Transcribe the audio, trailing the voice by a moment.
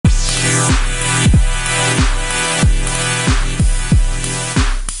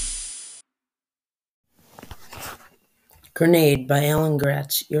Grenade by Alan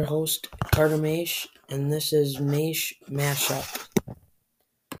Gratz, your host, Carter Maish, and this is Maish Mashup.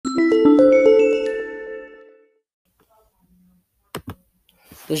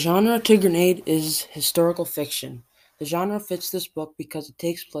 The genre to Grenade is historical fiction. The genre fits this book because it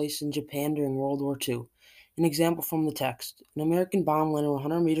takes place in Japan during World War II. An example from the text. An American bomb landed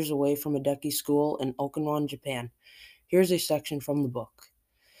 100 meters away from Hideki School in Okinawa, Japan. Here's a section from the book.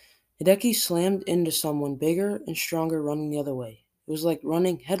 Hideki slammed into someone bigger and stronger running the other way. It was like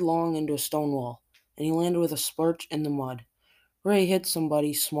running headlong into a stone wall, and he landed with a splurch in the mud. Ray hit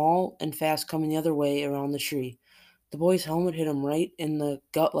somebody small and fast coming the other way around the tree. The boy's helmet hit him right in the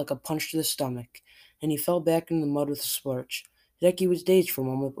gut like a punch to the stomach, and he fell back in the mud with a splurch. Hideki was dazed for a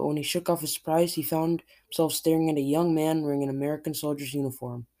moment, but when he shook off his surprise, he found himself staring at a young man wearing an American soldier's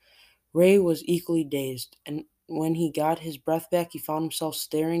uniform. Ray was equally dazed, and when he got his breath back, he found himself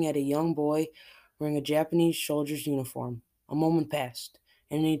staring at a young boy wearing a Japanese soldier's uniform. A moment passed,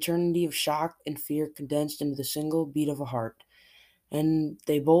 and an eternity of shock and fear condensed into the single beat of a heart, and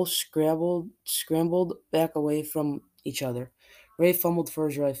they both scrambled back away from each other. Ray fumbled for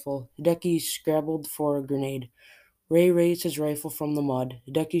his rifle. Hideki scrabbled for a grenade. Ray raised his rifle from the mud.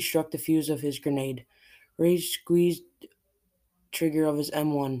 Hideki struck the fuse of his grenade. Ray squeezed trigger of his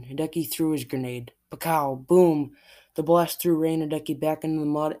M1. Hideki threw his grenade. Pakow! Boom! The blast threw Ray and Hideki back into the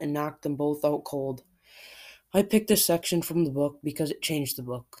mud and knocked them both out cold. I picked this section from the book because it changed the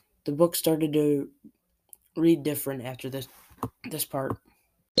book. The book started to read different after this part.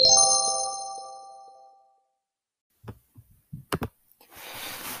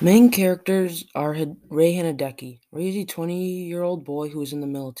 Main characters are Ray and Hideki. Ray is a 20-year-old boy who is in the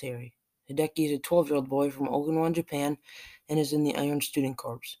military. Hideki is a 12-year-old boy from Okinawa, Japan, and is in the Iron Student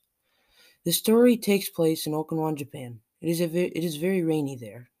Corps. The story takes place in Okinawa, Japan. It is very rainy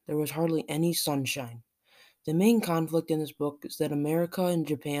there. There was hardly any sunshine. The main conflict in this book is that America and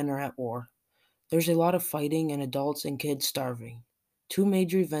Japan are at war. There's a lot of fighting and adults and kids starving. Two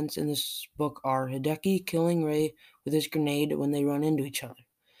major events in this book are Hideki killing Ray with his grenade when they run into each other.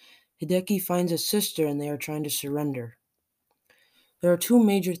 Hideki finds his sister and they are trying to surrender. There are two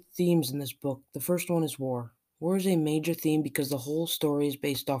major themes in this book. The first one is war. War is a major theme because the whole story is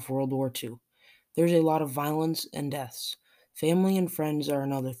based off World War II. There's a lot of violence and deaths. Family and friends are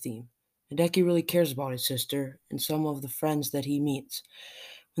another theme. Hideki really cares about his sister and some of the friends that he meets.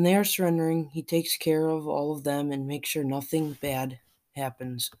 When they are surrendering, he takes care of all of them and makes sure nothing bad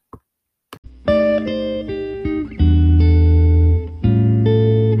happens.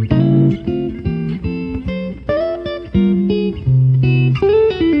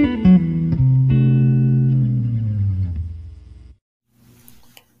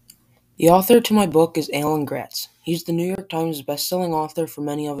 The author to my book is Alan Gratz. He's the New York Times best-selling author for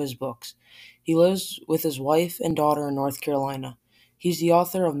many of his books. He lives with his wife and daughter in North Carolina. He's the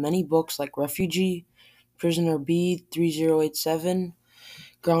author of many books like Refugee, Prisoner B-3087,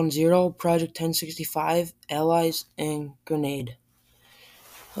 Ground Zero, Project 1065, Allies, and Grenade.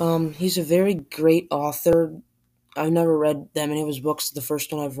 He's a very great author. I've never read that many of his books. The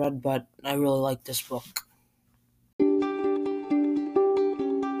first one I've read, but I really like this book.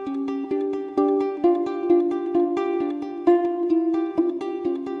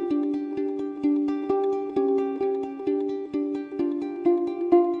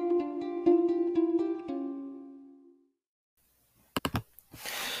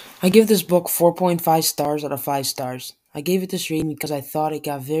 I give this book 4.5 stars out of 5 stars. I gave it this reading because I thought it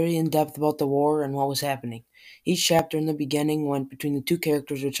got very in-depth about the war and what was happening. Each chapter in the beginning went between the two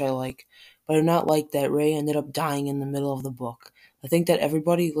characters, which I like, but I do not like that Ray ended up dying in the middle of the book. I think that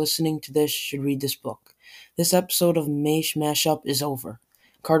everybody listening to this should read this book. This episode of Maish Mashup is over.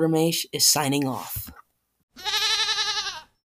 Carter Maish is signing off.